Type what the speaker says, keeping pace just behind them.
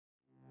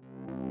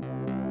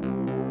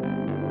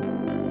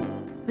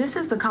This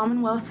is the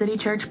Commonwealth City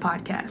Church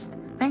podcast.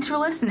 Thanks for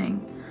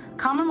listening.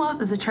 Commonwealth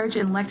is a church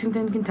in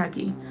Lexington,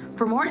 Kentucky.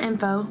 For more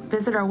info,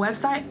 visit our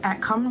website at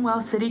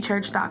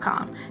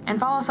commonwealthcitychurch.com and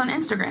follow us on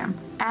Instagram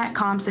at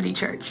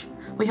ComCityChurch.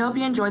 We hope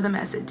you enjoy the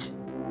message.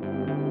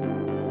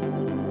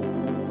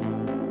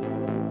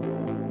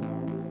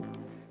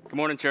 Good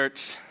morning,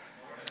 church.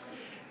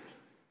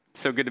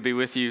 So good to be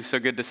with you. So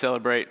good to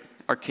celebrate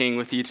our King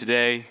with you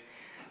today.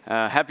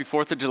 Happy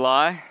 4th of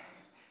July.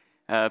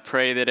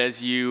 Pray that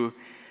as you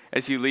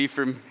leave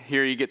from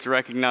here, you get to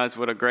recognize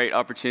what a great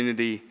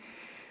opportunity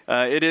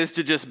it is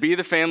to just be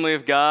the family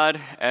of God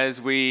as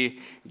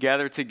we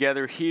gather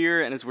together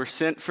here and as we're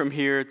sent from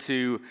here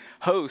to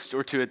host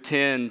or to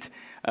attend.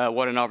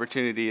 What an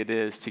opportunity it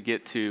is to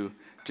get to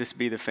just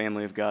be the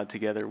family of God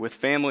together with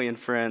family and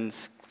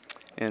friends.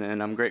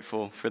 And I'm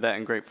grateful for that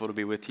and grateful to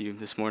be with you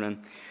this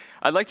morning.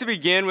 I'd like to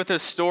begin with a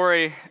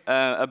story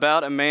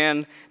about a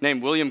man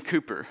named William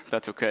Cooper, if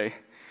that's okay.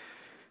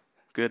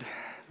 Good?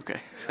 Okay,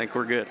 I think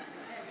we're good.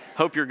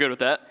 Hope you're good with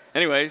that.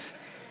 Anyways,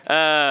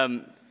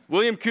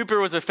 William Cooper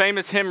was a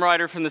famous hymn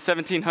writer from the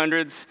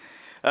 1700s.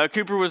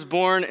 Cooper was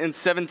born in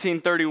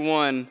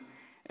 1731,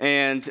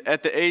 and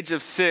at the age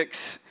of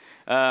 6,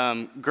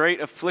 great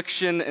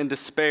affliction and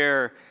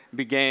despair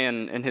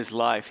began in his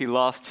life. He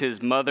lost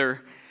his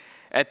mother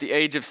at the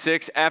age of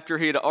 6 after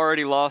he had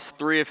already lost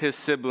 3 of his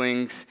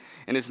siblings,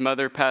 and his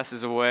mother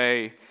passes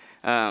away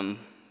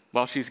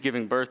while she's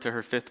giving birth to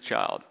her 5th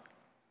child.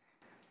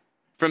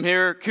 From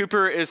here,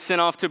 Cooper is sent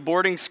off to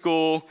boarding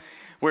school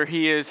where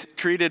he is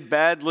treated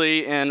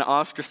badly and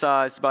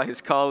ostracized by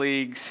his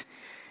colleagues.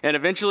 And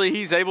eventually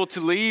he's able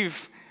to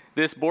leave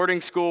this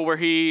boarding school where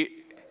he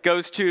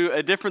goes to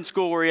a different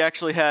school where he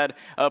actually had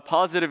a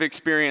positive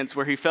experience,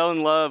 where he fell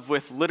in love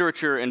with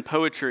literature and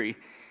poetry.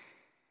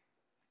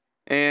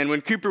 And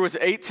when Cooper was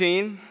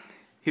 18,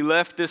 he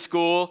left this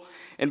school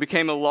and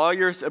became a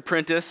lawyer's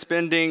apprentice,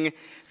 spending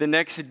the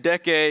next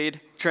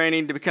decade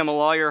training to become a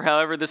lawyer.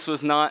 However, this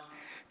was not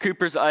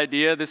Cooper's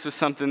idea. This was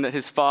something that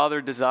his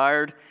father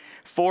desired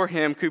for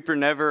him. Cooper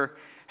never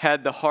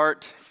had the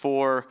heart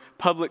for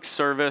public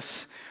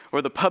service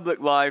or the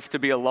public life to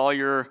be a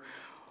lawyer,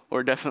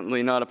 or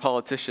definitely not a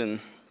politician.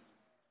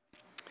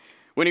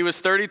 When he was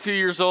 32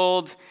 years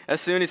old, as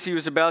soon as he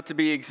was about to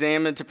be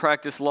examined to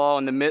practice law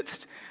in the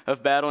midst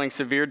of battling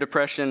severe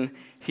depression,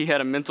 he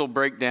had a mental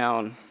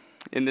breakdown.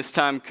 In this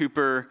time,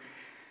 Cooper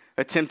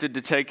attempted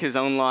to take his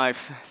own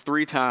life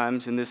 3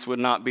 times, and this would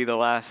not be the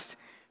last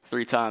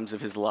 3 times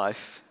of his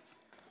life.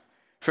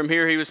 From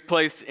here, he was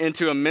placed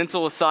into a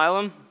mental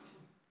asylum.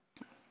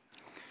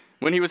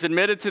 When he was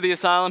admitted to the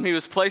asylum, he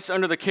was placed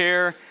under the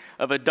care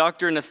of a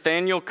Dr.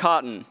 Nathaniel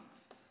Cotton.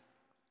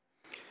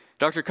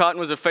 Dr. Cotton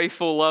was a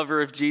faithful lover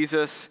of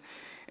Jesus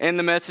and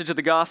the message of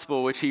the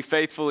gospel, which he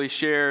faithfully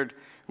shared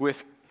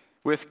with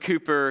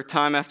Cooper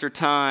time after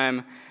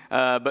time,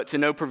 but to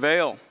no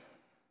prevail.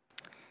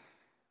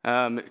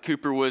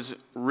 Cooper was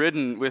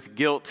ridden with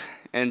guilt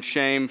and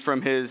shame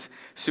from his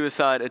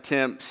suicide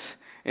attempts,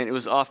 and it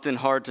was often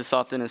hard to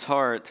soften his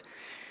heart.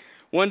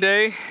 One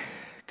day,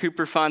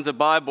 Cooper finds a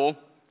Bible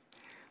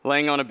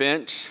laying on a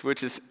bench,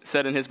 which is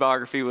said in his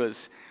biography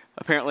was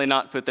apparently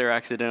not put there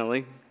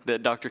accidentally,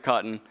 that Dr.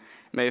 Cotton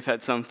may have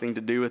had something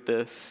to do with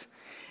this.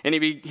 And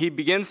he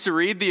begins to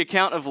read the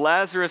account of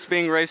Lazarus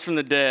being raised from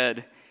the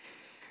dead,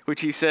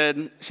 which he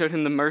said showed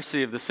him the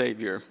mercy of the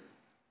Savior.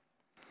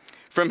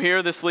 From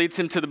here, this leads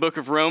him to the book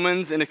of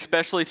Romans, and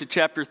especially to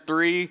chapter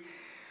 3,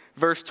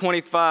 verse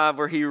 25,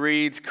 where he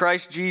reads,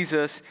 "Christ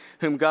Jesus,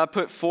 whom God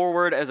put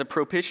forward as a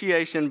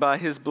propitiation by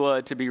his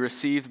blood to be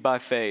received by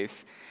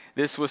faith.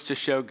 This was to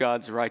show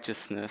God's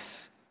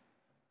righteousness."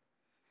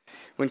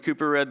 When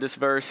Cooper read this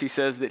verse, he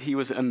says that he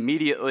was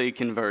immediately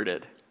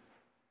converted.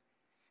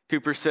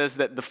 Cooper says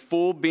that the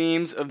full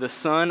beams of the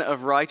Sun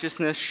of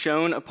Righteousness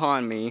shone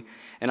upon me,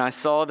 and I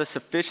saw the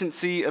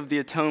sufficiency of the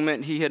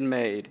atonement he had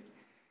made.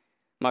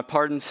 My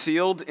pardon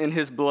sealed in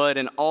his blood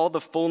and all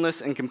the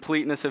fullness and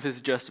completeness of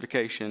his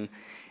justification.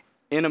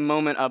 In a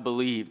moment I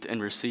believed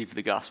and received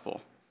the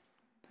gospel.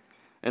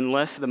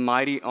 Unless the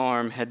mighty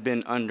arm had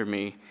been under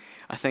me,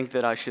 I think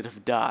that I should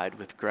have died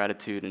with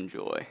gratitude and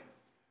joy.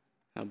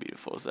 How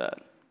beautiful is that?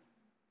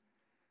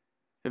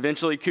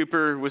 Eventually,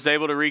 Cooper was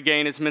able to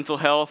regain his mental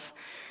health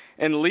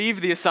and leave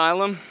the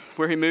asylum,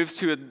 where he moves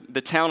to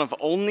the town of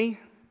Olney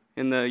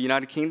in the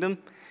United Kingdom,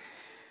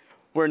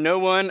 where no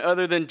one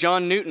other than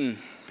John Newton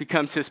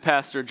becomes his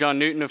pastor. John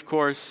Newton, of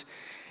course,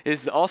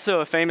 is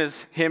also a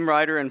famous hymn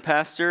writer and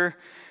pastor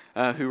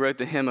who wrote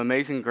the hymn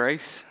Amazing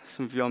Grace.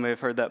 Some of y'all may have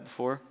heard that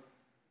before.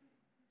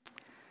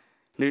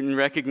 Newton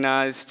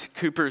recognized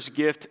Cooper's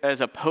gift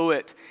as a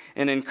poet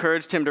and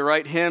encouraged him to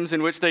write hymns,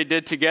 in which they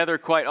did together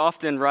quite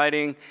often,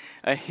 writing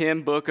a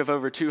hymn book of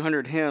over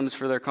 200 hymns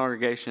for their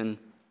congregation.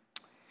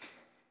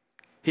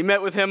 He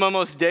met with him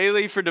almost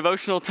daily for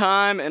devotional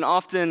time and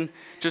often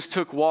just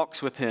took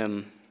walks with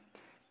him.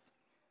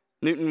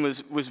 Newton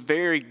was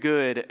very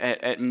good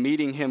at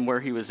meeting him where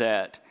he was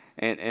at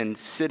and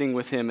sitting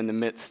with him in the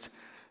midst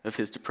of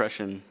his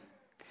depression.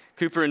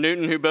 Cooper and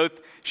Newton, who both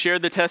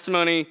shared the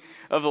testimony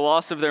of the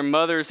loss of their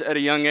mothers at a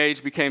young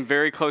age, became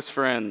very close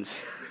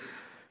friends.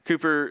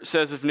 Cooper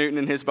says of Newton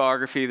in his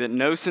biography that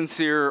no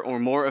sincerer or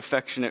more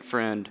affectionate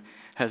friend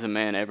has a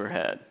man ever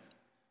had.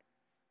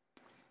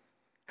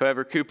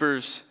 However,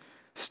 Cooper's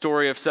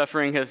story of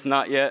suffering has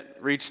not yet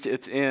reached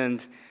its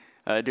end.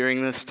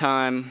 During this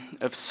time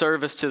of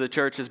service to the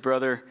church, his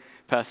brother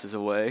passes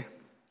away.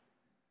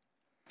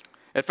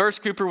 At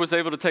first, Cooper was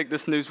able to take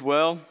this news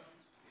well,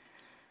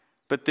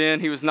 but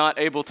then he was not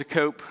able to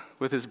cope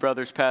with his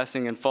brother's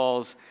passing and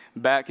falls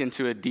back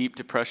into a deep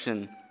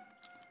depression.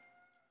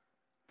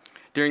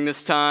 During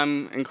this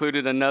time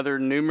included another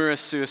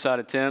numerous suicide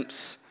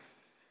attempts,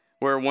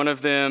 where one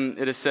of them,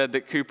 it is said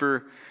that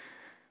Cooper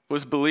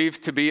was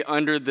believed to be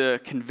under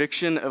the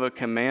conviction of a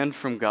command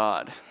from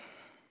God.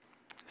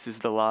 This is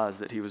the lies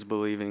that he was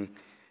believing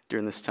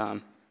during this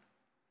time.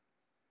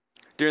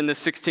 During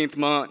this 16th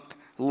month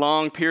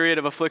long period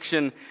of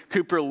affliction,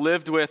 Cooper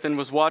lived with and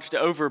was watched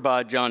over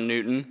by John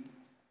Newton.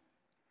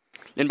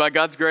 And by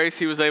God's grace,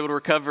 he was able to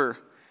recover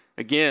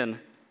again.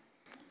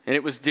 And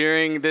it was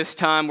during this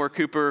time where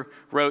Cooper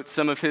wrote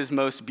some of his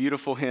most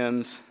beautiful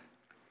hymns.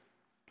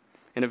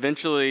 And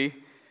eventually,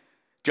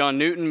 John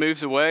Newton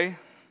moves away,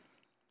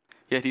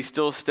 yet he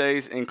still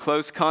stays in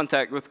close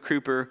contact with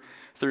Cooper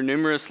through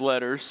numerous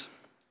letters.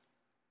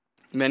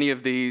 Many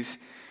of these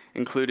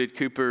included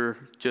Cooper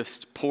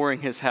just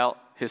pouring his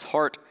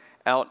heart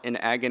out in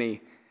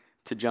agony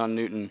to John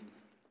Newton.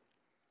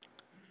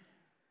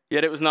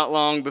 Yet it was not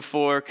long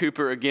before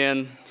Cooper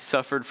again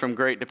suffered from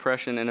great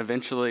depression and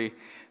eventually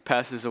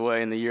passes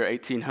away in the year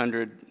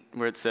 1800,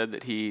 where it said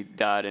that he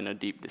died in a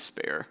deep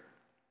despair.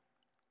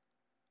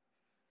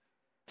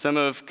 Some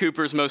of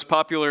Cooper's most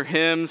popular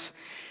hymns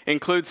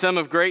include some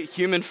of great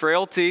human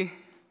frailty.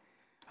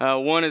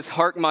 One is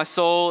 "Hark My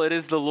Soul, It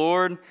Is the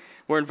Lord,"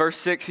 where in verse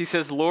 6 he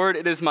says, "Lord,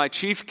 it is my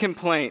chief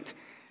complaint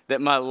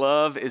that my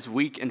love is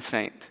weak and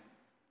faint.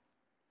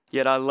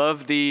 Yet I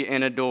love thee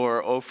and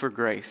adore, oh, for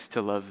grace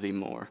to love thee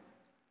more."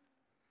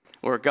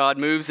 Or God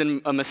moves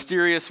in a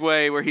mysterious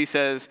way, where he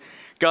says,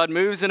 "God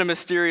moves in a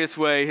mysterious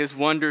way, his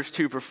wonders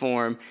to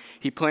perform.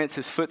 He plants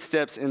his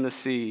footsteps in the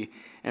sea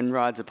and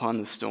rides upon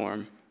the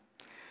storm.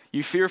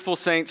 You fearful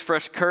saints,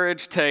 fresh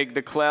courage take.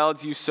 The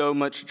clouds you so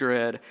much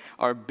dread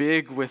are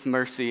big with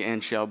mercy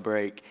and shall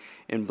break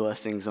in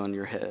blessings on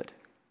your head."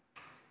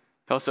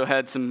 He also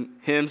had some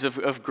hymns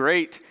of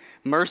great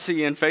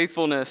mercy and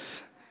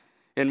faithfulness.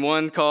 And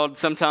one called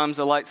 "Sometimes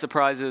a Light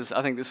Surprises."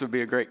 I think this would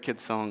be a great kid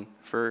song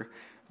for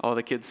all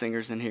the kid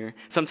singers in here.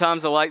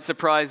 "Sometimes a light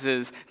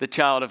surprises the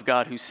child of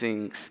God who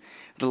sings,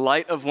 the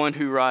light of one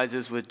who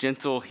rises with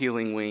gentle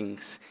healing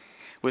wings.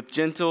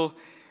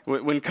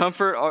 When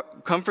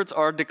comforts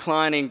are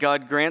declining,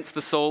 God grants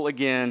the soul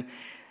again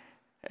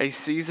a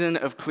season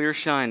of clear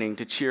shining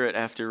to cheer it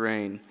after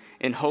rain.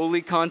 In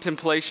holy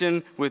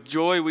contemplation, with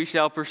joy we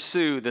shall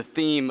pursue the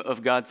theme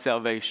of God's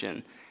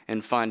salvation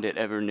and find it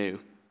ever new.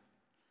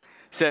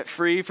 Set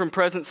free from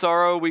present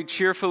sorrow, we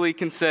cheerfully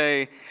can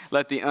say,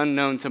 let the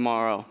unknown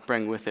tomorrow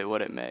bring with it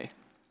what it may."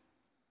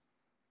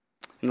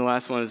 And the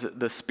last one is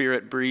 "The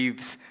Spirit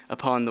breathes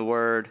upon the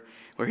word,"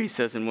 where he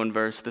says in one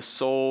verse, "The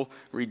soul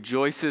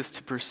rejoices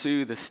to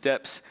pursue the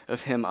steps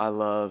of him I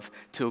love,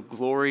 till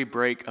glory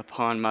break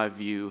upon my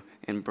view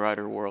in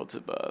brighter worlds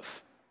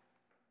above."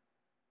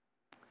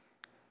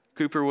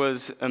 Cooper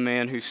was a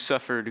man who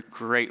suffered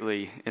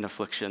greatly in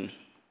affliction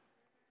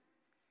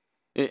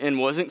and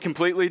wasn't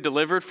completely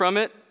delivered from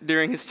it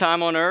during his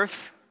time on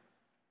earth.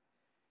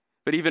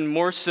 But even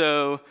more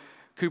so,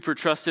 Cooper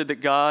trusted that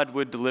God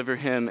would deliver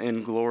him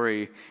in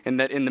glory, and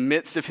that in the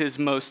midst of his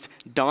most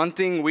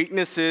daunting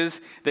weaknesses,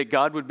 that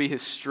God would be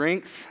his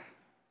strength,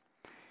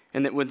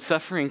 and that when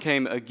suffering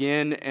came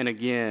again and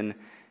again,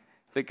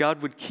 that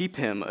God would keep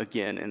him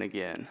again and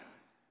again,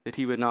 that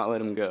he would not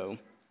let him go.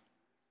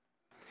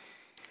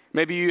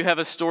 Maybe you have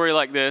a story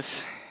like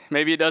this.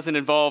 Maybe it doesn't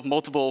involve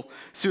multiple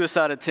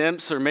suicide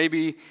attempts, or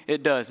maybe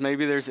it does.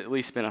 Maybe there's at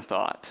least been a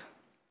thought.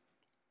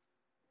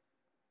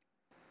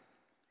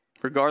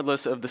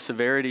 Regardless of the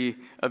severity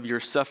of your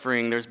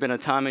suffering, there's been a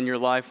time in your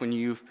life when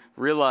you've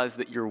realized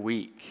that you're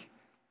weak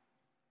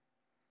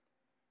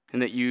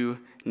and that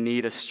you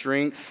need a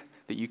strength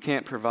that you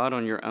can't provide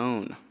on your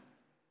own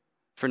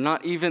for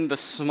not even the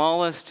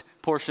smallest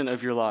portion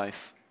of your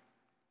life.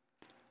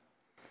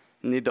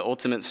 You need the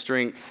ultimate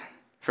strength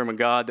from a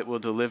God that will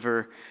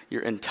deliver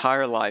your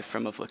entire life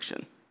from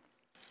affliction.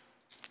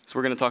 So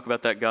we're going to talk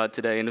about that God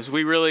today. And as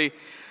we really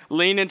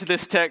lean into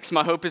this text,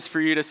 my hope is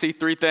for you to see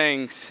three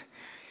things.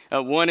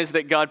 One is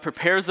that God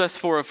prepares us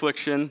for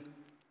affliction.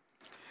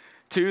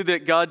 Two,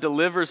 that God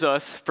delivers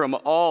us from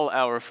all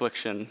our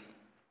affliction.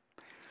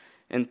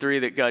 And three,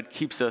 that God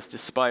keeps us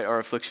despite our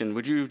affliction.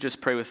 Would you just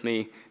pray with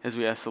me as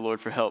we ask the Lord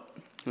for help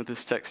with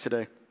this text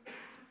today?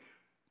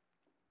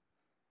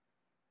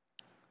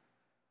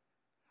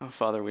 Oh,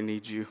 Father, we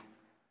need you.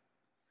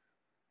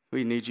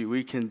 We need you.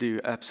 We can do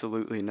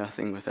absolutely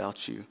nothing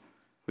without you.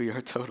 We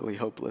are totally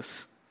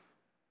hopeless.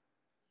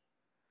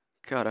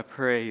 God, I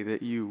pray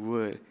that you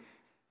would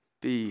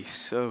be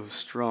so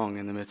strong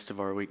in the midst of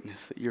our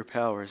weakness, that your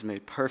power is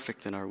made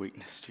perfect in our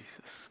weakness,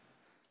 Jesus.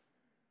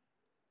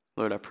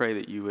 Lord, I pray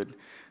that you would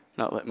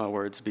not let my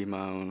words be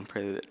my own. I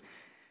pray that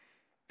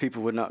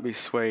people would not be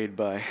swayed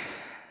by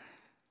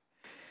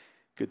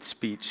good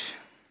speech,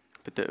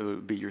 but that it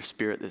would be your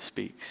Spirit that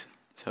speaks.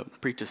 So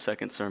preach a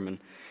second sermon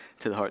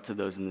to the hearts of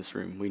those in this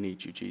room. We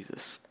need you,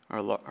 Jesus,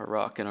 our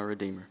rock and our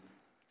Redeemer.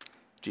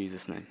 In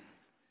Jesus' name,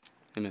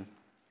 amen.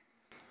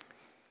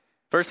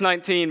 Verse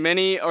 19,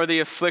 many are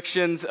the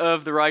afflictions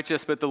of the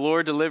righteous, but the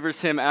Lord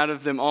delivers him out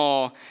of them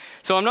all.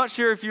 So I'm not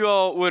sure if you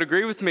all would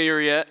agree with me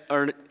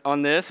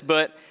on this,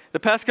 but the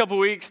past couple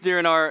weeks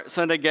during our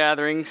Sunday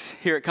gatherings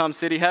here at Com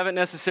City haven't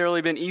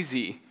necessarily been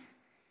easy.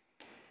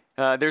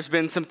 There's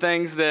been some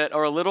things that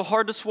are a little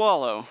hard to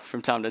swallow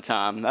from time to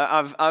time.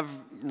 I've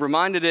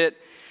reminded it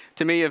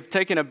to me of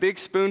taking a big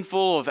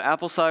spoonful of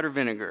apple cider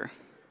vinegar.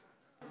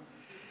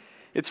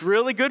 It's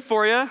really good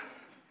for you.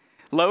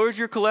 Lowers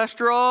your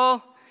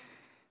cholesterol,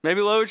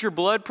 maybe lowers your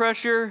blood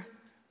pressure.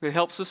 It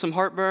helps with some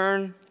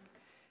heartburn.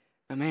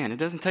 But man, it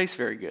doesn't taste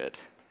very good.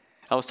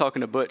 I was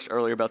talking to Butch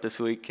earlier about this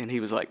week, and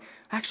he was like,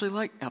 I actually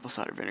like apple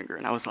cider vinegar.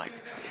 And I was like,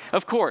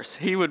 of course,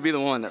 he would be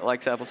the one that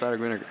likes apple cider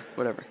vinegar,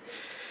 whatever.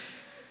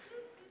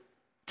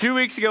 2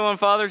 weeks ago on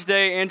Father's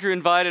Day, Andrew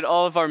invited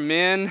all of our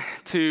men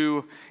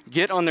to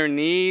get on their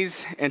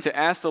knees and to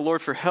ask the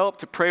Lord for help,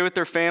 to pray with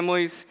their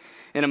families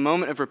in a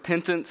moment of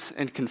repentance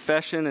and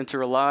confession and to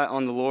rely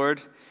on the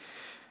Lord.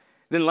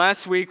 Then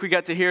last week, we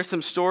got to hear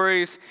some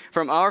stories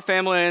from our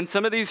family, and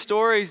some of these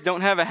stories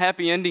don't have a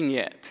happy ending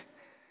yet.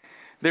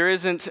 There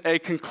isn't a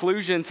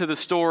conclusion to the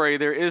story.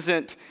 There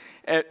isn't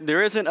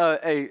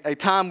a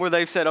time where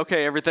they've said,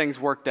 okay, everything's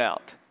worked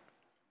out.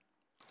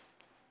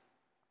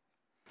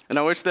 And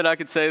I wish that I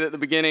could say that the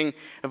beginning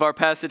of our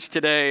passage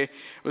today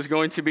was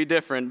going to be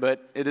different,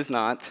 but it is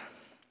not.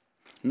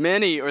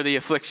 Many are the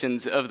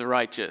afflictions of the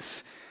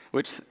righteous,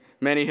 which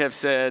many have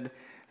said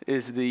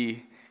is the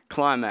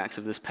climax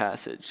of this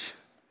passage.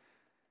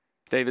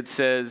 David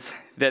says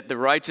that the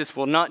righteous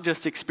will not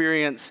just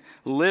experience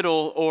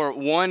little or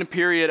one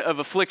period of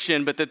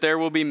affliction, but that there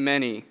will be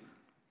many.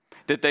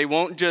 That they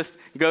won't just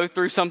go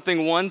through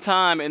something one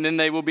time and then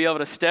they will be able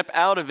to step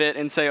out of it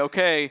and say,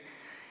 okay,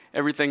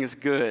 everything is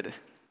good.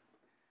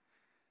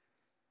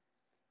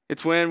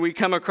 It's when we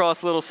come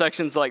across little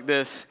sections like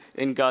this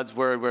in God's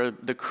Word where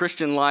the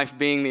Christian life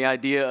being the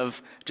idea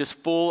of just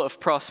full of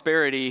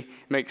prosperity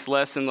makes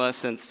less and less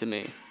sense to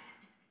me.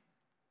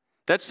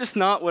 That's just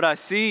not what I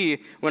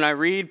see when I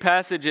read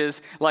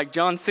passages like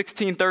John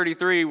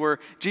 16:33, where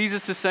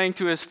Jesus is saying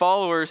to his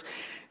followers,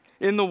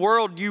 in the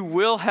world you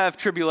will have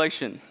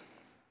tribulation.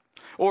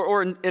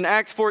 Or in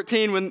Acts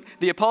 14, when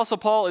the Apostle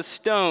Paul is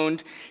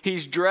stoned,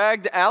 he's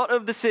dragged out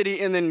of the city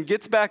and then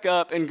gets back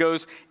up and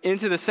goes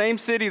into the same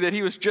city that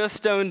he was just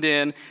stoned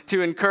in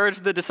to encourage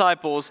the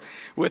disciples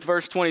with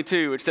verse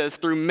 22, which says,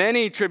 through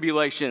many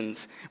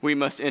tribulations we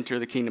must enter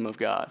the kingdom of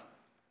God.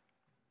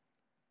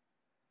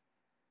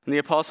 And the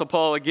Apostle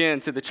Paul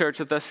again to the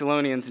church of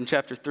Thessalonians in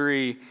chapter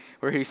 3,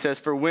 where he says,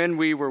 for when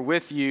we were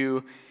with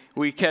you,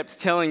 we kept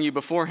telling you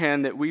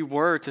beforehand that we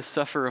were to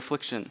suffer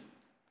affliction.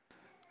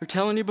 We're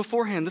telling you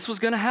beforehand this was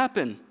going to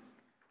happen.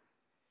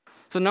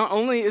 So not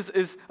only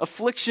is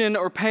affliction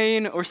or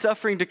pain or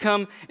suffering to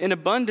come in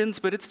abundance,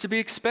 but it's to be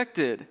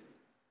expected.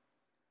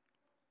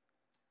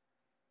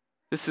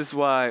 This is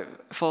why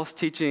false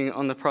teaching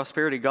on the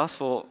prosperity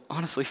gospel,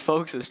 honestly,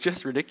 folks, is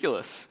just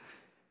ridiculous.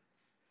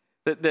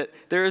 That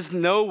there is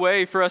no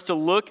way for us to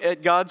look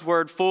at God's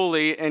word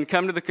fully and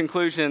come to the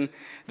conclusion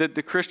that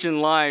the Christian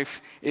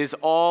life is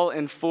all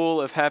and full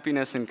of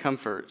happiness and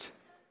comfort,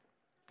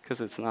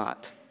 because it's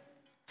not.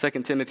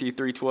 2 Timothy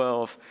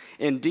 3:12,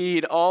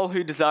 indeed, all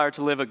who desire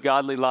to live a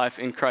godly life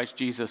in Christ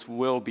Jesus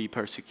will be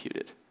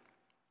persecuted.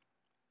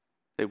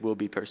 They will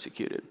be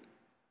persecuted.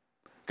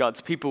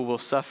 God's people will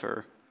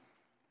suffer.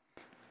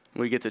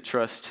 We get to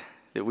trust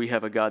that we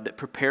have a God that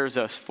prepares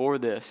us for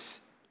this.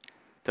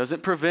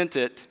 Doesn't prevent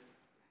it,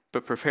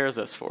 but prepares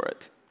us for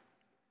it.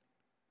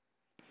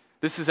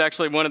 This is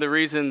actually one of the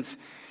reasons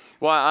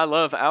why I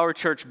love our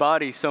church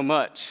body so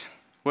much.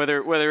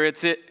 Whether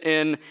it's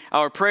in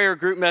our prayer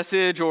group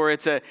message or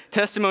it's a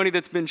testimony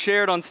that's been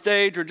shared on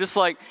stage or just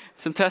like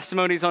some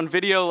testimonies on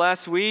video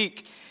last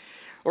week,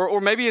 or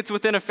maybe it's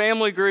within a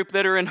family group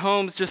that are in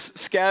homes just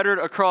scattered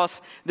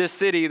across this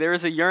city, there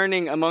is a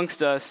yearning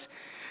amongst us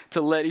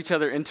to let each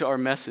other into our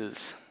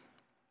messes.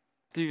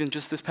 Even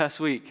just this past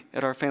week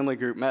at our family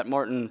group, Matt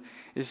Martin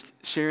is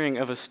sharing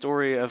of a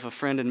story of a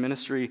friend in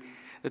ministry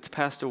that's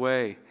passed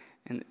away.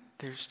 And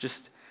there's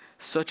just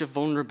such a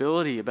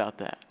vulnerability about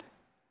that.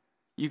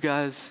 You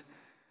guys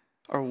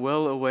are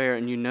well aware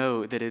and you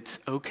know that it's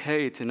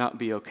okay to not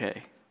be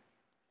okay.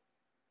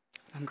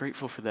 I'm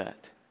grateful for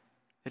that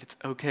it's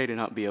okay to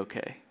not be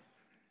okay.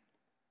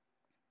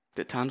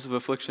 That times of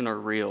affliction are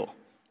real.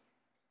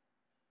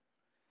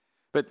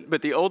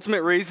 But the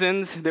ultimate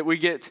reasons that we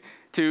get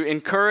to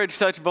encourage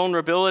such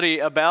vulnerability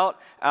about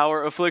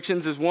our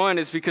afflictions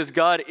is because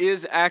God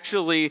is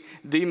actually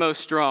the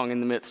most strong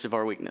in the midst of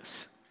our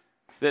weakness.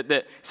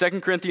 That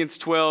 2 Corinthians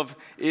 12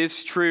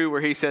 is true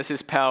where he says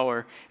his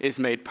power is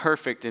made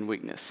perfect in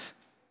weakness.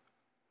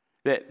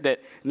 That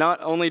not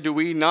only do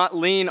we not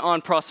lean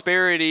on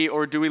prosperity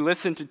or do we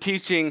listen to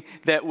teaching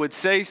that would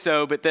say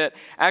so, but that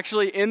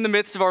actually in the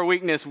midst of our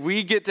weakness,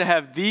 we get to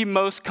have the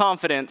most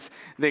confidence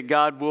that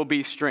God will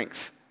be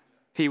strength.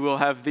 He will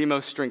have the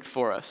most strength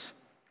for us.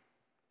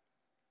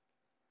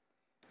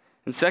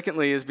 And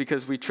secondly is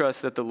because we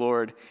trust that the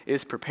Lord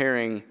is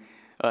preparing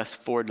us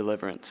for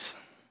deliverance.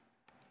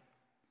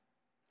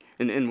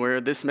 And where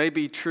this may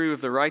be true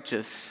of the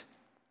righteous,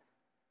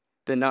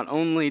 then not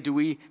only do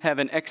we have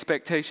an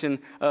expectation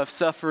of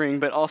suffering,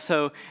 but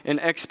also an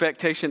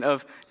expectation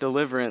of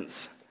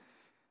deliverance.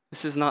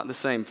 This is not the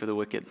same for the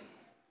wicked.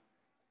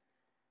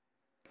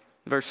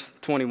 Verse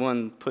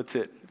 21 puts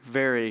it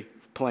very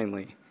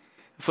plainly.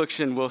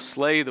 Affliction will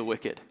slay the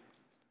wicked,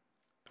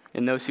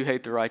 and those who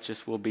hate the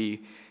righteous will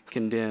be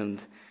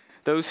condemned.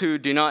 Those who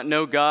do not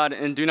know God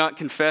and do not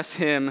confess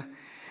him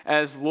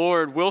as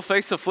Lord will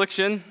face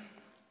affliction.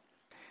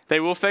 They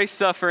will face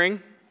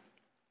suffering.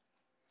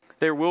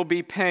 There will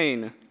be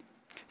pain,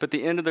 but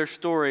the end of their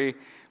story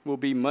will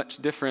be much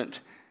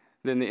different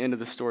than the end of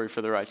the story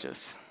for the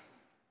righteous.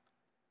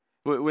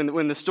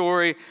 When the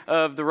story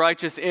of the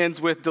righteous ends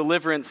with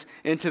deliverance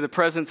into the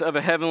presence of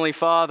a heavenly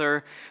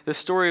Father, the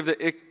story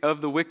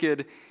of the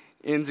wicked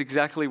ends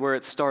exactly where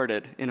it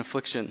started, in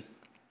affliction.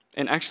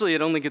 And actually,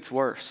 it only gets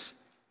worse.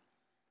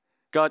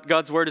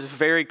 God's word is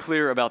very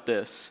clear about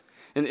this.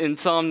 In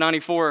Psalm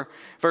 94,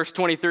 verse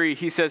 23,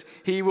 he says,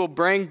 he will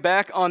bring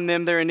back on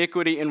them their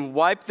iniquity and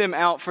wipe them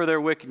out for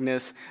their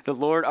wickedness. The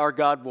Lord our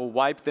God will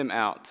wipe them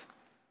out.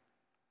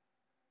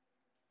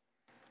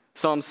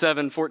 Psalm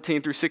 7,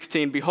 14 through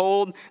 16,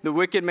 behold, the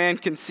wicked man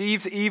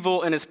conceives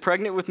evil and is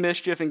pregnant with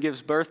mischief and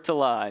gives birth to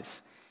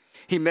lies.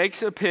 He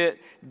makes a pit,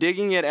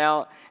 digging it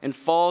out, and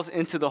falls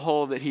into the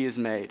hole that he has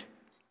made.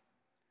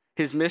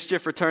 His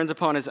mischief returns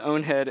upon his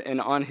own head,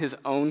 and on his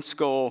own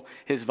skull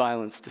his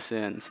violence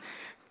descends.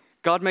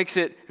 God makes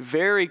it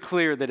very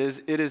clear that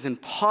it is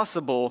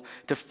impossible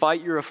to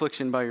fight your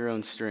affliction by your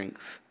own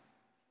strength.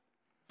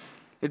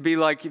 It'd be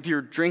like if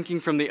you're drinking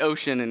from the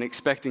ocean and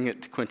expecting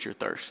it to quench your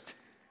thirst.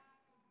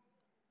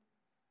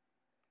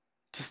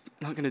 Just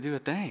not going to do a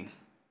thing.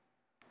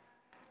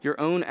 Your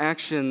own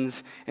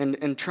actions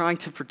and trying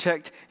to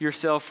protect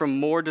yourself from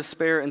more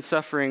despair and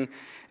suffering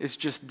is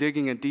just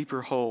digging a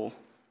deeper hole.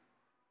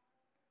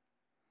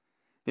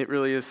 It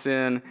really is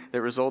sin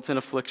that results in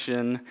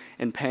affliction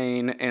and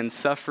pain and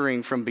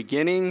suffering from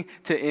beginning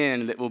to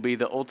end that will be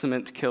the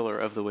ultimate killer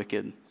of the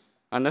wicked.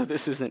 I know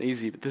this isn't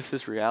easy, but this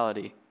is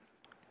reality.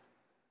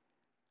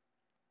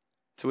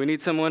 So we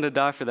need someone to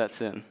die for that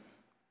sin.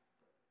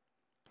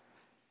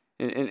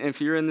 And if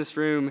you're in this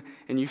room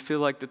and you feel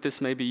like that this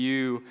may be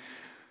you,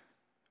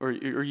 or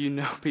you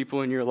know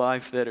people in your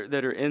life that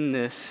are in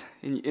this,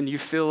 and you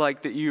feel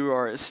like that you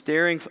are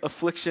staring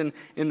affliction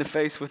in the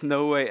face with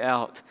no way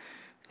out,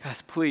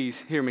 guys,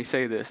 please hear me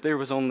say this. There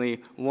was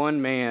only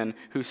one man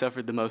who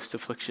suffered the most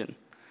affliction.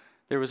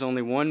 There was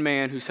only one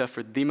man who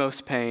suffered the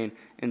most pain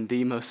and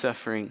the most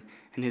suffering,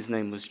 and his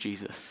name was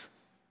Jesus.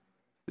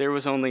 There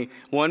was only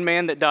one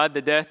man that died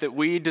the death that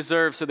we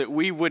deserve so that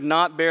we would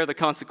not bear the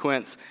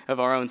consequence of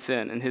our own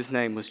sin, and his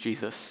name was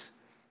Jesus.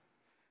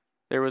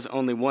 There was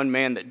only one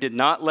man that did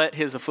not let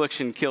his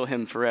affliction kill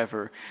him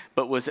forever,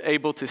 but was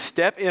able to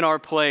step in our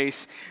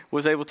place,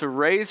 was able to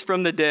raise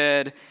from the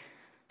dead,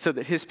 so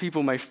that his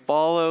people may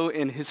follow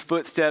in his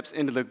footsteps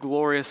into the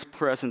glorious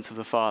presence of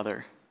the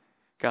Father.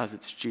 Guys,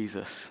 it's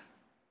Jesus.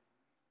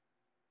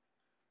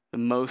 The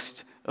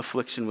most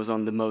affliction was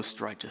on the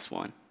most righteous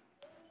one,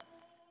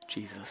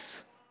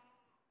 Jesus.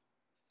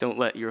 Don't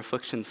let your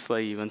affliction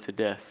slay you unto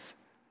death.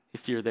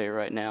 If you're there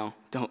right now,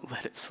 don't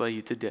let it slay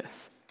you to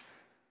death.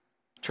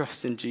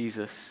 Trust in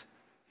Jesus.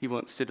 He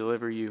wants to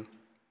deliver you.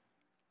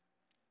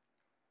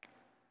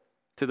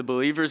 To the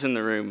believers in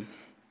the room,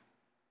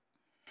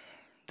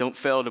 don't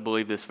fail to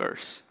believe this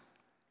verse.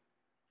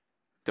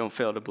 Don't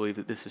fail to believe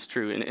that this is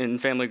true. In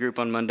family group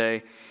on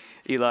Monday,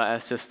 Eli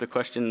asked us the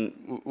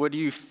question, what do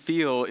you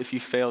feel if you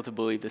fail to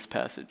believe this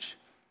passage?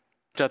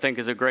 Which I think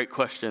is a great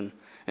question,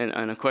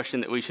 and a question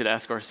that we should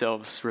ask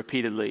ourselves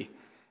repeatedly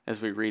as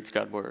we read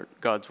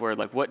God's word.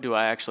 Like, what do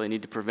I actually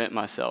need to prevent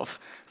myself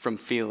from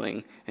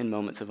feeling in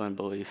moments of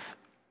unbelief?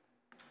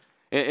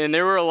 And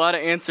there were a lot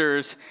of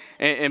answers,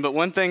 but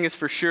one thing is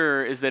for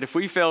sure is that if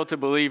we fail to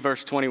believe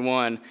verse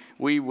 21,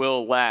 we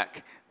will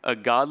lack a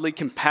godly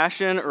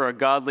compassion or a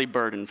godly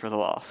burden for the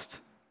lost.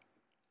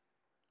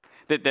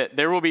 That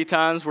there will be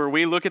times where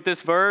we look at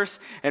this verse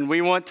and we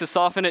want to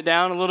soften it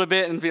down a little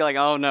bit and be like,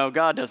 oh no,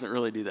 God doesn't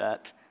really do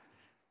that.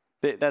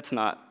 That's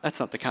not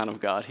the kind of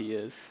God he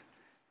is.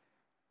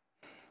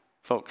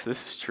 Folks,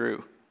 this is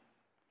true.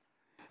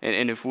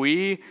 And if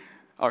we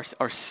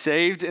are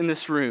saved in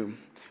this room,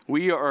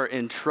 we are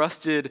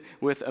entrusted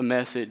with a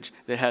message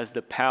that has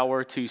the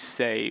power to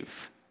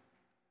save.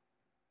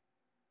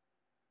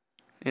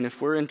 And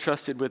if we're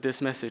entrusted with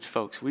this message,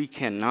 folks, we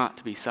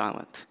cannot be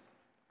silent.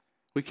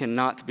 We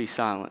cannot be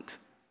silent,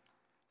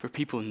 for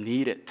people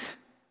need it.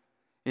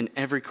 In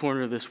every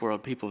corner of this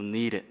world, people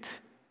need it.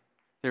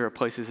 There are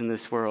places in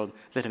this world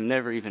that have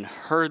never even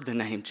heard the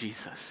name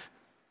Jesus.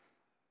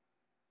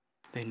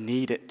 They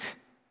need it.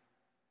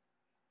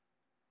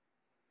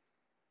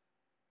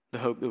 The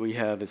hope that we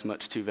have is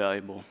much too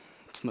valuable.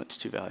 It's much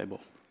too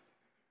valuable.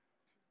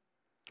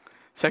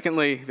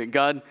 Secondly, that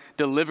God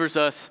delivers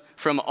us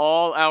from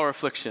all our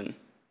affliction.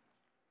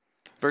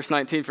 Verse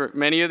 19, for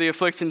many of the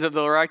afflictions of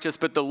the righteous,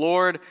 but the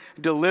Lord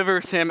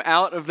delivers him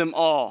out of them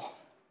all.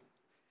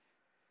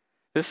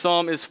 This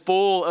psalm is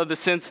full of the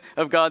sense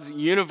of God's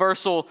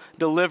universal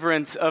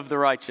deliverance of the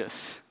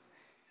righteous.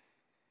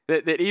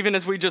 That even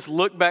as we just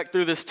look back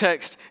through this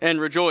text and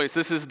rejoice,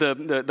 this is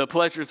the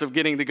pleasures of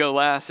getting to go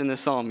last in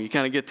this psalm. You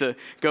kind of get to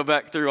go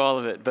back through all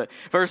of it. But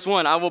verse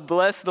 1, I will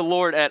bless the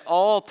Lord at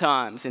all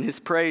times, and his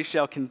praise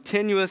shall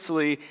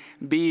continuously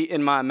be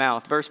in my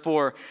mouth. Verse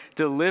 4,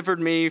 delivered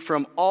me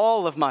from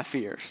all of my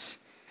fears.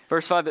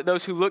 Verse 5, that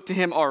those who look to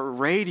him are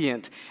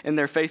radiant, and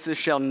their faces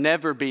shall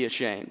never be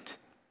ashamed.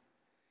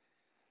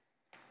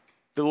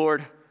 The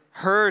Lord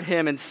heard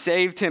him and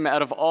saved him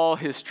out of all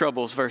his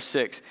troubles. Verse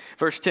 6.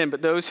 Verse 10,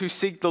 but those who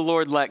seek the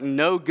Lord lack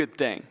no good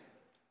thing.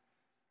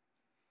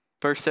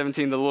 Verse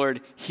 17, the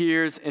Lord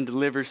hears and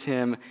delivers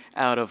him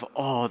out of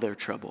all their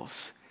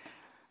troubles.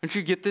 Don't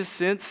you get this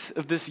sense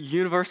of this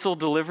universal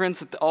deliverance,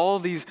 that all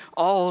these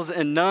alls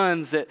and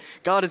nones, that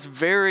God is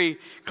very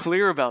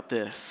clear about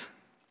this?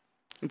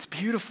 It's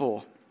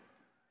beautiful.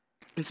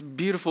 It's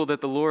beautiful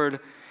that the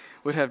Lord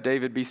would have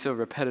David be so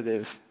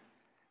repetitive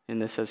in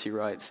this as he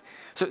writes.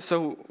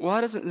 So why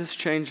doesn't this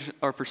change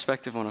our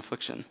perspective on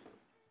affliction?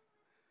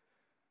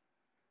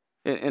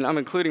 And I'm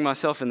including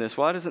myself in this.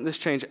 Why doesn't this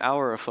change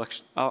our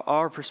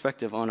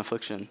perspective on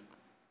affliction?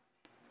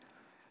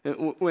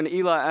 When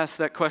Eli asked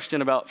that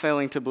question about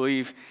failing to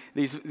believe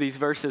these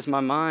verses,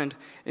 my mind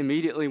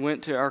immediately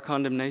went to our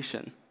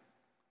condemnation.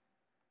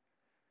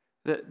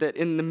 That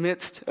in the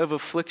midst of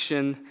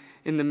affliction,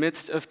 in the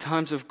midst of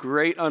times of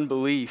great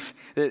unbelief,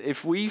 that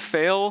if we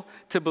fail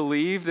to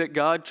believe that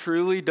God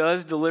truly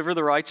does deliver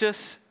the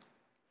righteous,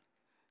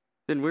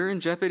 then we're in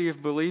jeopardy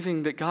of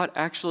believing that God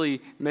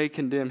actually may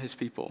condemn his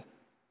people.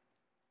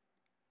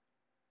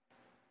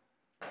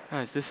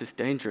 Guys, this is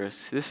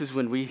dangerous. This is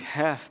when we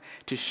have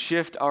to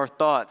shift our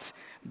thoughts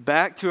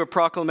back to a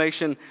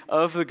proclamation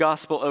of the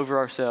gospel over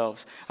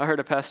ourselves. I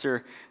heard a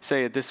pastor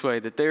say it this way,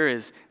 that there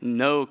is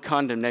no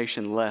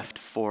condemnation left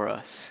for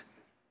us.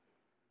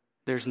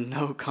 There's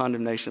no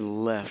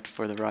condemnation left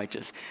for the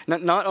righteous.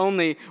 Not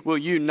only will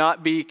you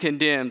not be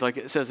condemned, like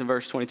it says in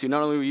verse 22,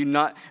 not only will you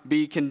not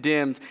be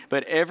condemned,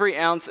 but every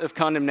ounce of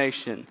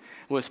condemnation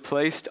was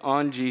placed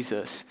on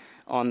Jesus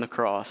on the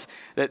cross.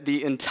 That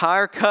the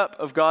entire cup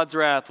of God's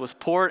wrath was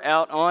poured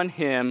out on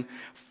him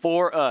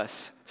for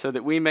us, so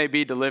that we may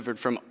be delivered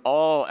from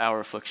all our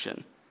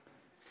affliction.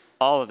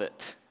 All of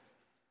it.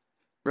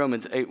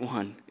 Romans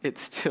 8:1, it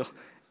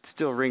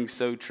still rings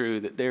so true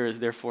that there is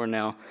therefore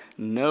now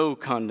no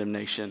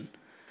condemnation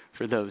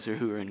for those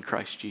who are in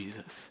Christ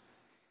Jesus.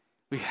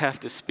 We have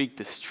to speak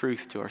this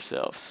truth to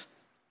ourselves.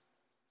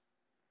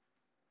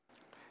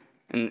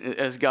 And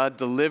as God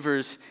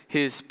delivers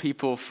his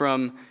people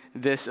from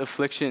this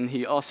affliction,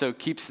 he also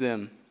keeps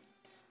them.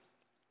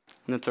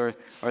 And that's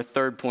our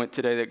third point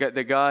today,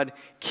 that God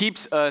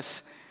keeps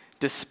us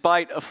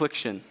despite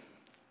affliction.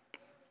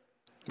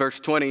 Verse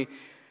 20,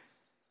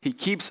 he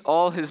keeps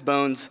all his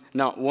bones,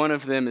 not one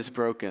of them is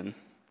broken.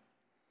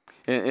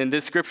 And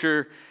this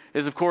scripture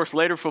is, of course,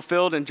 later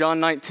fulfilled in John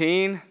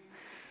 19,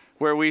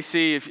 where we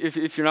see,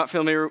 if you're not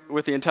familiar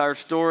with the entire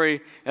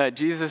story,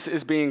 Jesus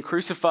is being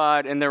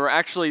crucified, and there were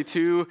actually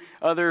two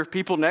other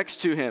people next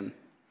to him.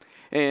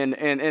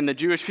 And the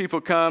Jewish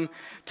people come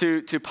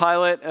to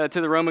Pilate,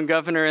 to the Roman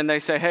governor, and they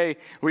say, hey,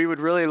 we would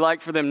really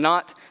like for them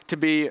not to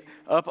be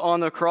up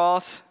on the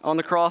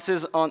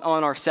crosses on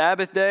our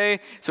Sabbath day.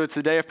 So it's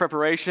the day of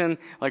preparation.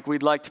 Like,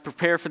 we'd like to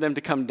prepare for them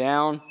to come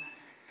down.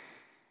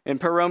 And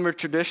per Roman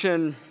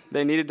tradition,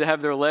 they needed to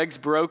have their legs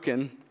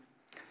broken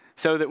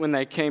so that when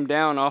they came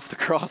down off the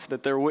cross,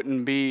 that there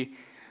wouldn't be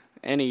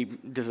any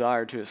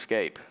desire to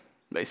escape,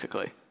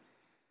 basically.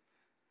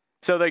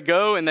 So they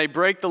go and they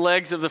break the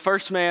legs of the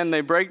first man,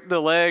 they break the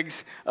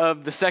legs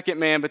of the second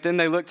man, but then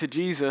they look to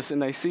Jesus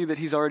and they see that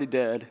he's already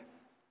dead.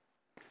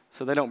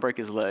 So they don't break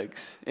his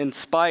legs. In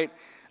spite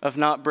of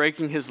not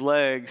breaking his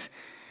legs,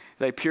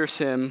 they pierce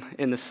him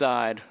in the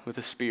side with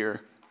a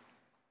spear.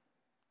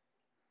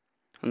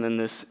 And then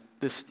this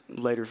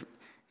later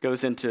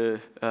goes into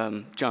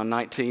John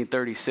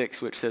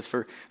 19:36, which says,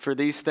 for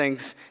these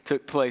things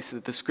took place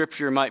that the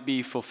scripture might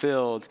be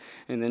fulfilled.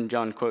 And then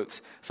John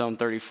quotes Psalm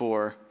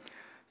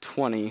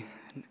 34:20,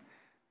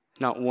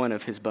 not one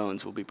of his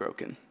bones will be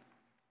broken.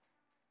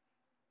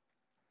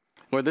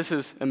 Well, this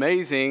is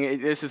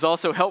amazing. This is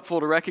also helpful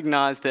to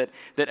recognize that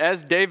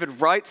as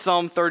David writes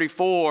Psalm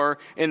 34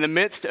 in the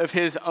midst of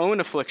his own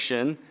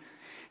affliction,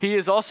 he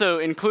is also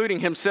including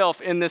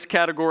himself in this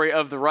category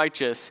of the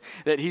righteous,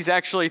 that he's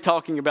actually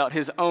talking about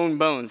his own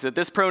bones. That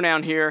this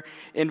pronoun here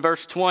in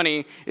verse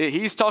 20,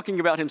 he's talking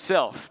about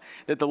himself,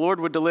 that the Lord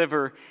would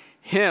deliver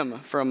him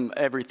from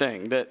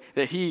everything, that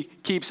he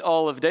keeps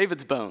all of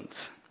David's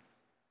bones.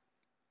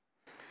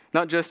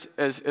 Not just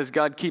as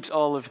God keeps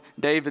all of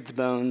David's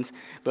bones,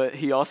 but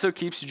he also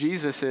keeps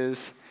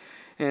Jesus's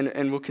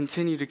and will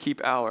continue to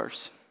keep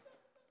ours.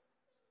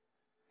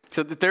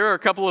 So that there are a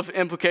couple of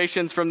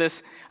implications from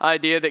this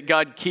idea that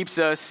God keeps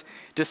us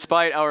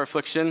despite our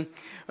affliction.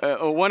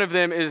 One of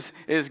them is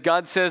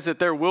God says that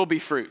there will be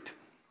fruit.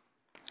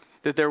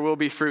 That there will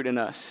be fruit in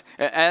us.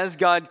 As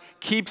God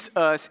keeps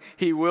us,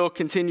 he will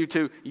continue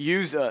to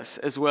use us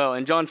as well.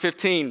 In John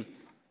 15,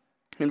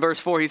 in verse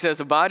 4, he says,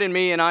 "Abide in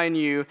me and I in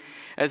you,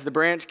 as the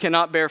branch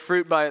cannot bear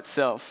fruit by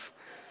itself.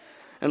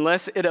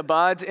 Unless it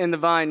abides in the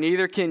vine,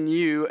 neither can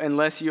you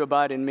unless you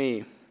abide in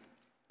me.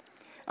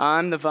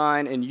 I'm the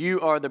vine and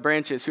you are the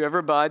branches. Whoever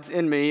abides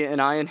in me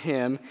and I in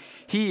him,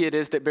 he it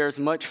is that bears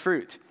much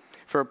fruit.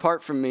 For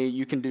apart from me,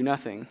 you can do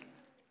nothing."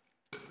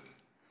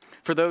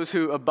 For those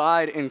who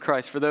abide in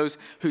Christ, for those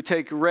who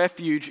take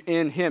refuge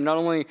in him, not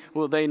only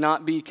will they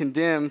not be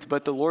condemned,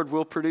 but the Lord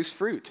will produce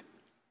fruit.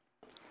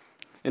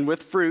 And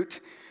with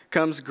fruit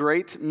comes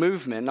great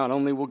movement. Not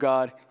only will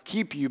God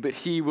keep you, but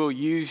he will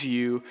use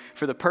you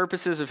for the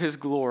purposes of his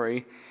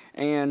glory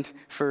and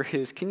for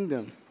his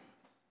kingdom.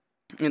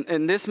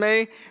 And this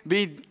may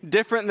be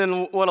different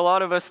than what a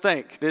lot of us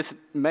think. This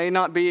may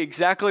not be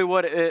exactly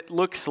what it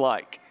looks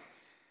like.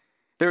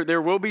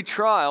 There will be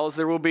trials,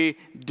 there will be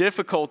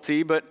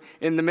difficulty, but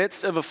in the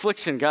midst of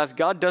affliction, guys,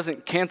 God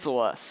doesn't cancel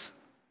us.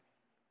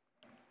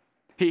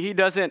 He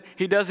doesn't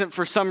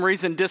for some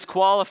reason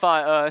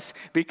disqualify us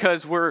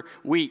because we're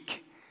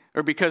weak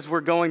or because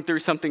we're going through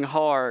something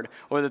hard,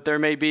 or that there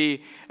may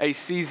be a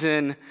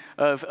season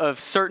of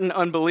certain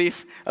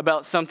unbelief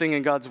about something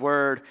in God's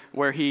word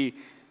where he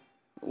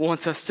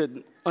wants us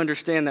to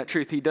understand that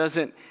truth. He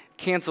doesn't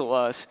cancel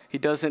us. He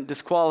doesn't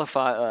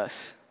disqualify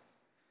us.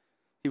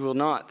 He will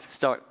not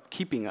start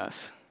keeping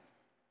us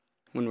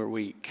when we're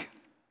weak.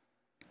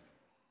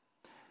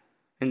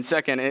 And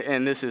second,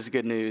 and this is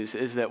good news,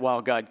 is that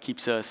while God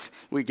keeps us,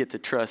 we get to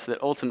trust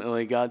that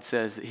ultimately God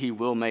says that he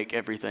will make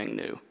everything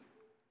new.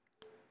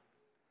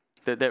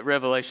 That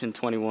Revelation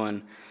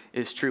 21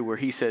 is true, where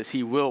he says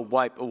he will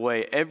wipe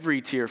away every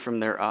tear from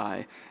their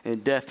eye,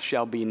 and death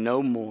shall be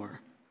no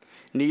more.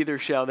 Neither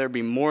shall there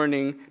be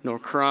mourning, nor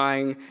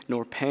crying,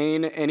 nor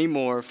pain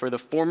anymore, for the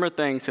former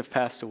things have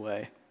passed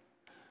away.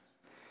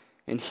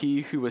 And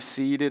he who was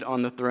seated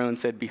on the throne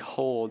said,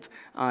 "Behold,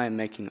 I am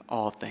making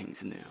all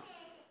things new."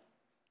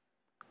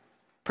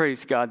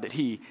 Praise God that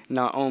he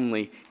not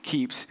only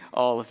keeps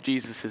all of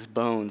Jesus'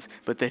 bones,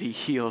 but that he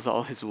heals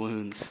all his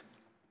wounds.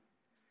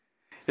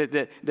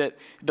 That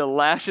the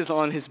lashes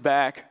on his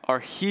back are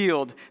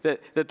healed,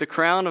 that the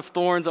crown of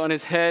thorns on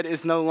his head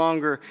is no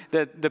longer,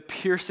 that the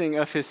piercing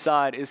of his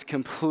side is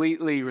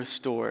completely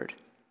restored.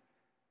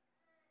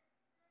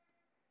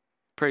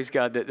 Praise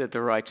God that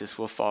the righteous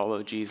will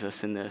follow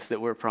Jesus in this,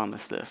 that we're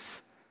promised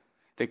this,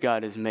 that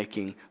God is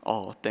making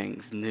all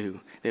things new,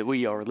 that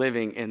we are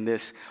living in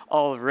this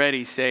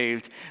already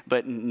saved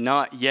but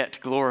not yet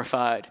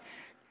glorified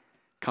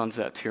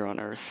concept here on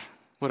earth.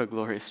 What a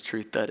glorious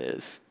truth that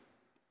is.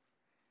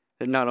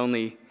 That not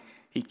only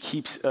he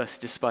keeps us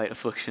despite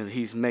affliction,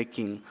 he's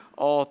making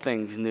all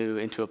things new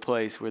into a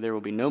place where there will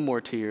be no more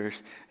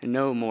tears and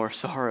no more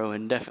sorrow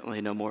and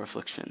definitely no more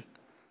affliction.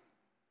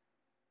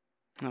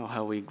 Oh,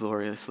 how we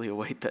gloriously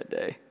await that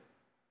day.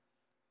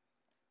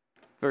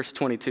 Verse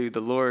 22, the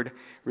Lord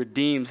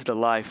redeems the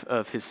life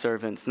of his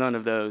servants. None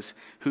of those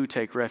who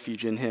take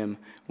refuge in him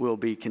will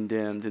be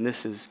condemned. And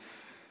this is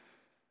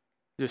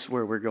just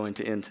where we're going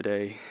to end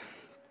today.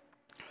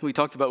 We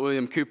talked about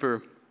William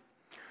Cooper.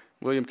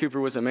 William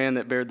Cooper was a man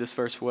that bared this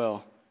verse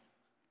well.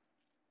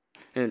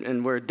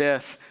 And where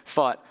death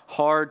fought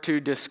hard to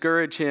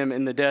discourage him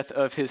in the death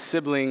of his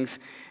siblings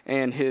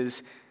and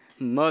his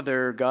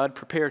mother, God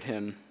prepared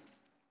him.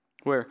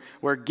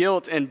 Where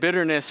guilt and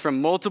bitterness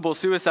from multiple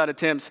suicide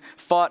attempts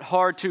fought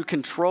hard to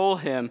control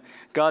him,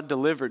 God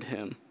delivered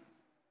him.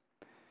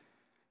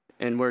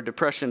 And where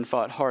depression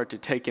fought hard to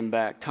take him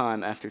back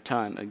time after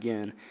time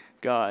again,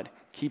 God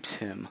keeps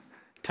him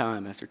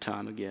time after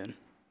time again.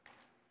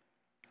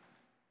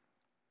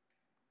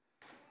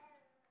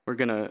 We're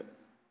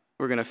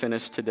gonna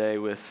finish today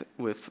with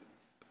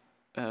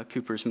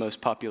Cooper's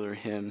most popular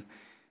hymn,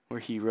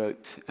 where he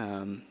wrote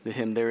the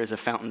hymn, "There is a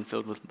fountain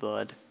filled with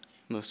blood."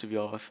 Most of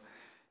y'all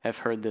have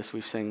heard this.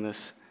 We've sang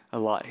this a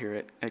lot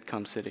here at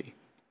Com City.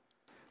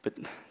 But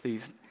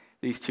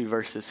these two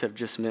verses have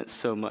just meant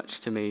so much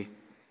to me.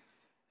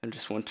 I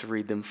just want to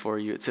read them for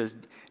you. It says,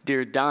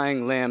 "Dear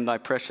dying Lamb, thy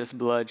precious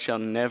blood shall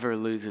never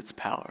lose its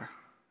power,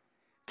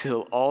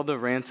 till all the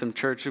ransomed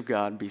church of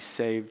God be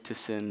saved to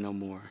sin no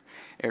more.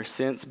 Ere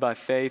since by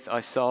faith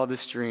I saw the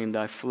stream,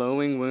 thy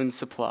flowing wounds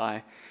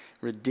supply,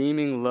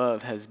 redeeming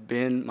love has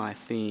been my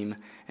theme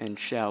and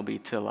shall be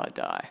till I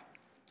die."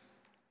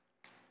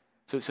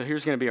 So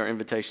here's going to be our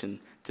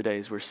invitation today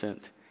as we're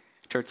sent.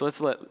 Church, let's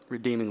let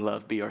redeeming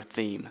love be our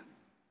theme.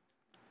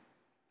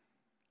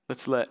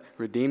 Let's let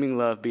redeeming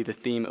love be the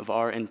theme of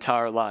our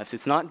entire lives.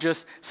 It's not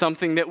just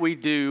something that we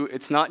do.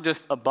 It's not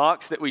just a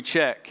box that we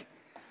check.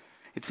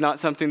 It's not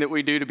something that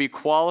we do to be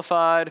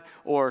qualified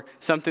or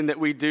something that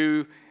we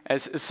do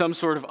as some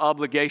sort of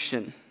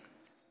obligation.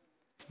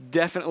 It's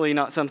definitely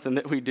not something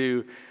that we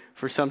do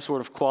for some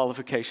sort of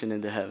qualification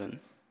into heaven.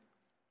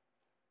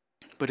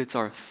 But it's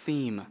our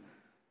theme.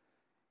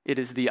 It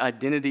is the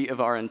identity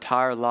of our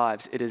entire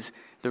lives. It is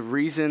the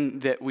reason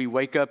that we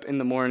wake up in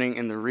the morning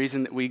and the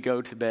reason that we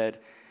go to bed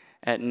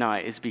at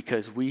night is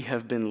because we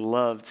have been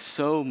loved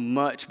so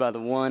much by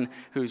the one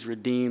who's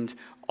redeemed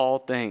all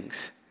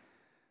things,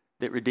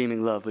 that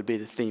redeeming love would be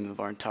the theme of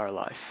our entire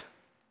life.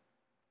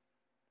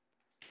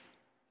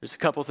 There's a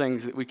couple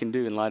things that we can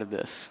do in light of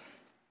this.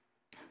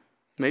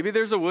 Maybe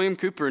there's a William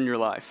Cooper in your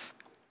life.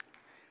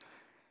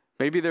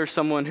 Maybe there's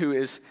someone who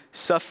is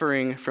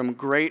suffering from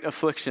great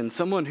affliction,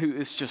 someone who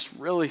is just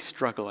really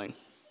struggling.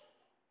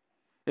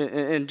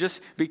 And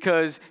just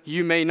because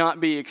you may not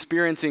be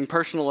experiencing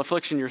personal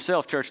affliction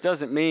yourself, church,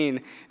 doesn't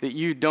mean that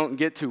you don't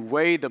get to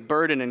weigh the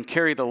burden and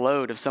carry the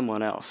load of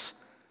someone else.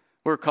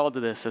 We're called to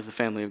this as the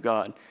family of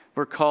God.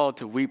 We're called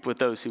to weep with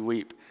those who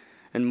weep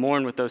and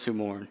mourn with those who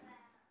mourn.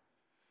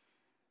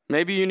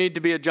 Maybe you need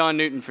to be a John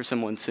Newton for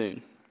someone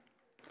soon.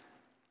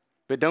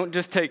 But don't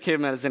just take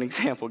him as an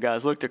example,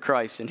 guys. Look to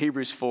Christ. In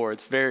Hebrews 4,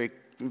 it's very,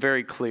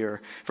 very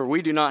clear. For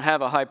we do not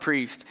have a high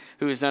priest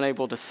who is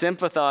unable to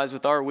sympathize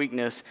with our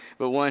weakness,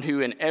 but one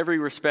who in every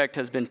respect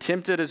has been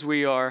tempted as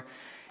we are,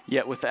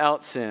 yet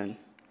without sin.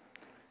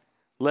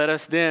 Let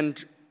us then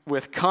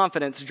with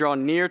confidence draw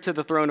near to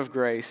the throne of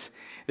grace,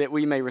 that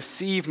we may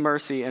receive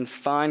mercy and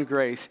find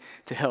grace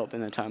to help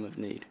in the time of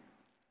need.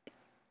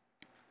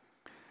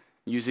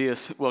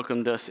 Uzias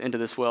welcomed us into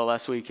this well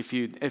last week. If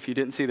you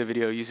didn't see the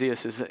video,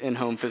 Uzias is an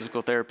in-home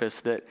physical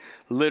therapist that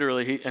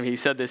literally, he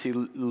said this, he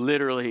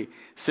literally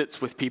sits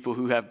with people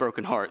who have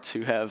broken hearts,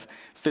 who have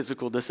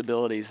physical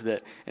disabilities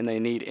and they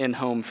need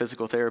in-home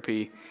physical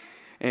therapy.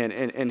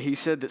 And he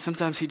said that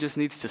sometimes he just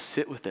needs to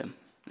sit with them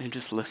and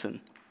just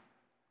listen.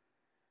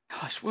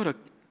 Gosh, what a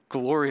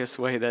glorious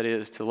way that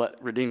is to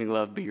let redeeming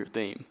love be your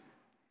theme.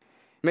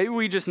 Maybe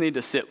we just need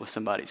to sit with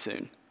somebody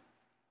soon.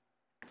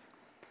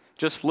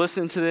 Just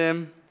listen to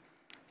them,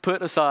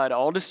 put aside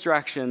all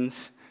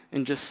distractions,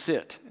 and just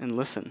sit and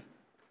listen.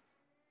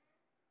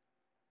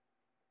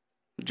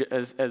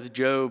 As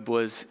Job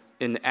was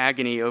in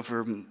agony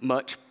over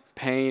much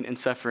pain and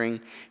suffering,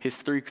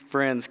 his 3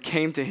 friends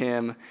came to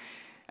him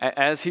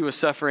as he was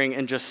suffering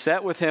and just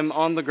sat with him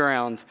on the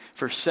ground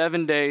for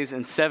 7 days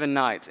and 7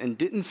 nights and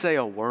didn't say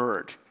a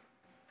word.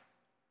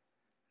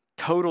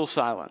 Total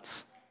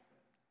silence.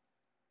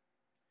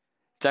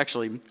 It's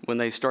actually when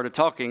they started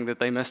talking that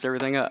they messed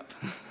everything up.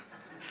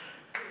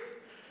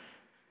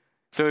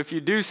 So if you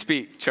do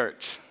speak,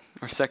 church,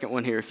 our second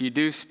one here, if you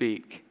do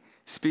speak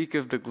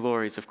of the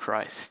glories of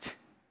Christ.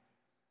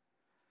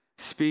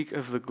 Speak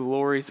of the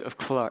glories of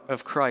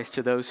Christ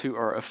to those who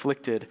are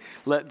afflicted.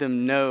 Let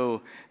them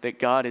know that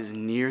God is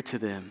near to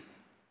them,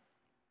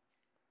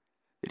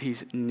 that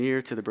he's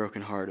near to the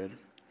brokenhearted,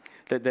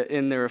 that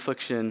in their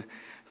affliction,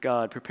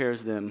 God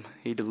prepares them,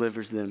 he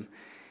delivers them,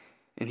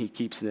 and he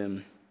keeps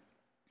them.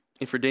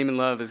 If redeeming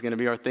love is going to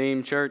be our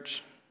theme,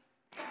 church,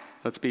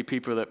 let's be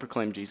people that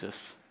proclaim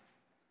Jesus.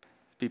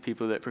 Be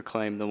people that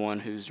proclaim the one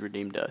who's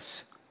redeemed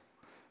us.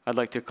 I'd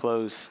like to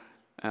close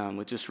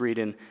with just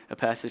reading a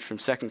passage from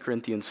 2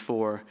 Corinthians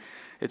 4.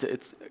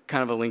 It's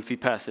kind of a lengthy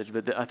passage,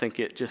 but I think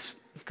it just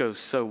goes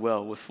so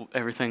well with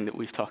everything that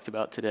we've talked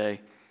about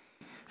today.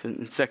 So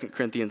in 2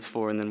 Corinthians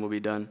 4, and then we'll be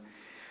done.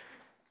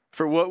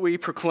 For what we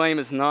proclaim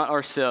is not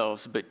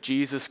ourselves, but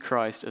Jesus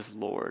Christ as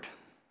Lord,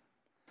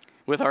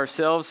 with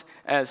ourselves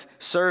as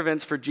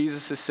servants for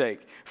Jesus'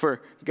 sake.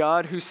 For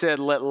God, who said,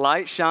 "Let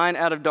light shine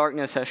out of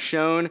darkness," has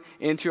shone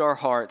into our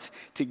hearts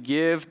to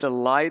give the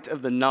light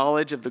of the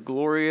knowledge of the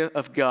glory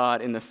of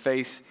God in the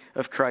face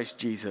of Christ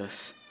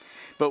Jesus.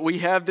 But we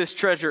have this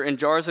treasure in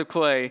jars of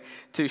clay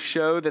to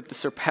show that the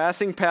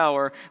surpassing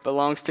power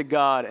belongs to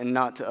God and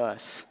not to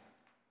us.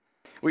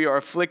 We are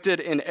afflicted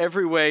in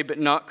every way, but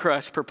not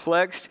crushed,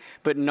 perplexed,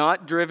 but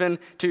not driven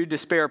to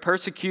despair,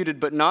 persecuted,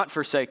 but not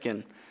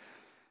forsaken,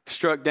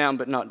 struck down,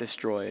 but not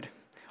destroyed,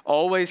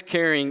 always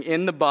carrying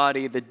in the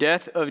body the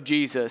death of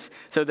Jesus,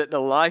 so that the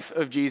life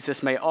of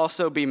Jesus may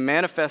also be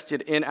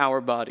manifested in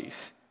our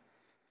bodies.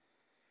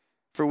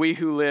 For we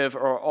who live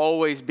are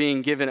always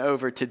being given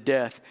over to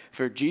death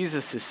for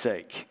Jesus'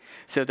 sake,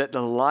 so that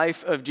the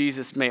life of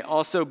Jesus may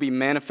also be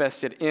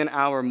manifested in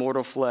our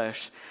mortal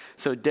flesh.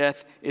 So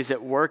death is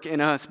at work in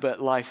us,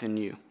 but life in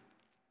you.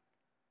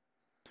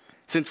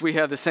 Since we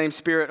have the same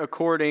spirit of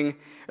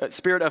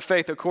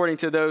faith according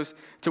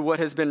to what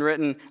has been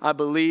written, I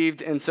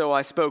believed and so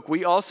I spoke.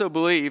 We also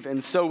believe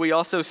and so we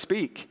also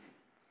speak,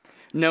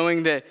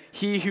 knowing that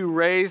he who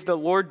raised the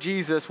Lord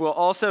Jesus will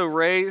also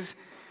raise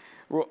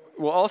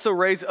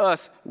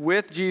us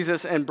with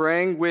Jesus and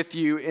bring with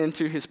you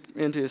into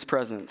his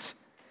presence.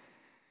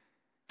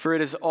 For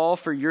it is all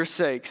for your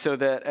sake, so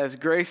that as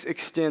grace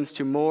extends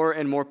to more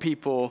and more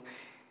people,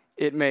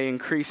 it may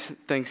increase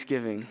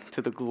thanksgiving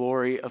to the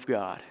glory of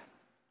God.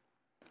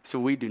 So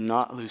we do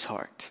not lose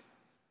heart.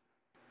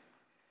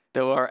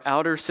 Though our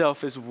outer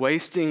self is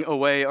wasting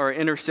away, our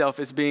inner self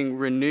is being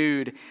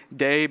renewed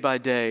day by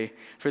day.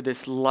 For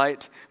this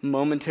light,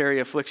 momentary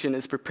affliction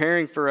is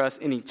preparing for us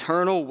an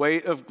eternal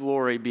weight of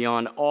glory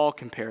beyond all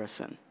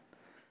comparison.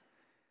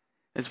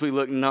 As we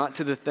look not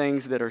to the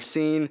things that are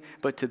seen,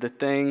 but to the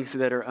things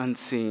that are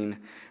unseen.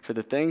 For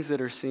the things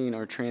that are seen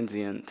are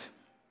transient,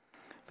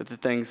 but the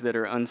things that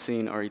are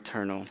unseen are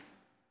eternal.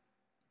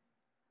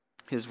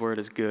 His word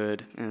is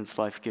good and it's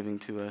life-giving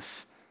to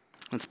us.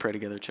 Let's pray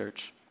together,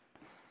 church.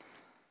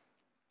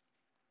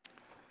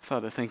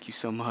 Father, thank you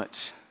so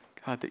much,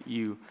 God, that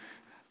you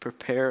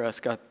prepare us.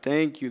 God,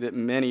 thank you that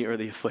many are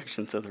the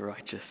afflictions of the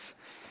righteous.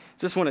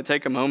 Just want to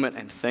take a moment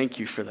and thank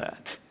you for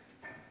that.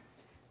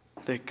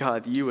 That,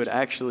 God, you would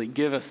actually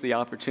give us the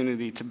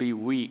opportunity to be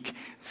weak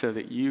so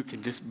that you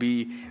can just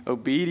be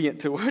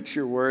obedient to what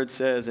your word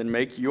says and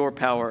make your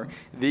power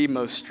the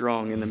most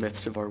strong in the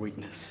midst of our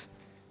weakness.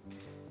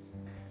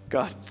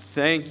 God,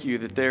 thank you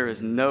that there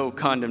is no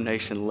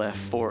condemnation left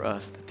for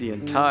us, that the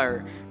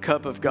entire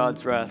cup of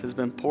God's wrath has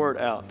been poured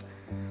out.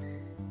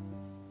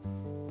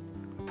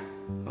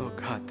 Oh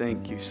God,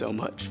 thank you so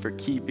much for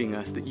keeping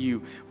us, that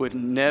you would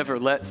never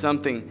let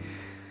something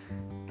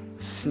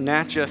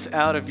snatch us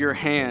out of your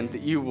hand,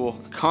 that you will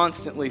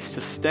constantly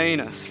sustain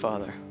us,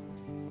 Father.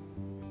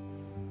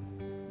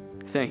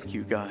 Thank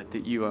you, God,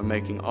 that you are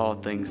making all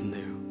things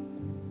new.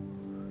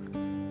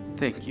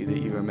 Thank you that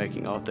you are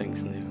making all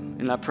things new.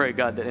 And I pray,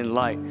 God, that in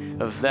light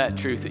of that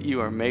truth, that you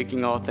are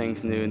making all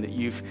things new and that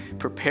you've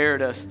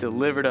prepared us,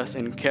 delivered us,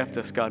 and kept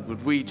us, God,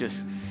 would we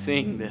just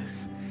sing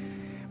this?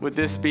 Would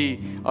this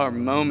be our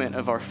moment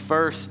of our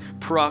first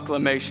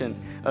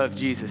proclamation of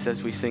Jesus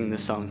as we sing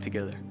this song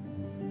together?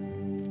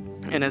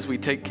 And as we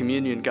take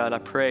communion, God, I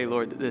pray,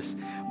 Lord, that this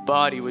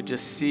body would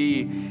just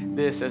see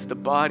this as the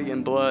body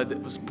and blood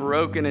that was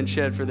broken and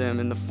shed for them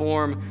in the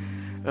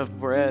form of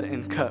bread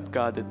and cup,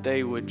 God, that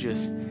they would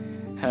just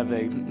have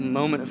a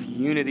moment of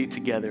unity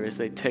together as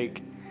they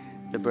take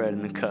the bread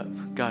and the cup.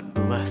 God,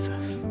 bless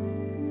us.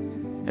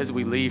 As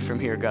we leave from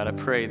here, God, I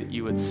pray that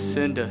you would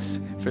send us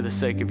for the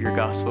sake of your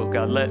gospel.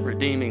 God, let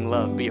redeeming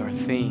love be our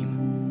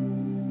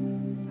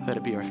theme. Let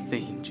it be our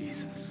theme,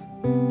 Jesus.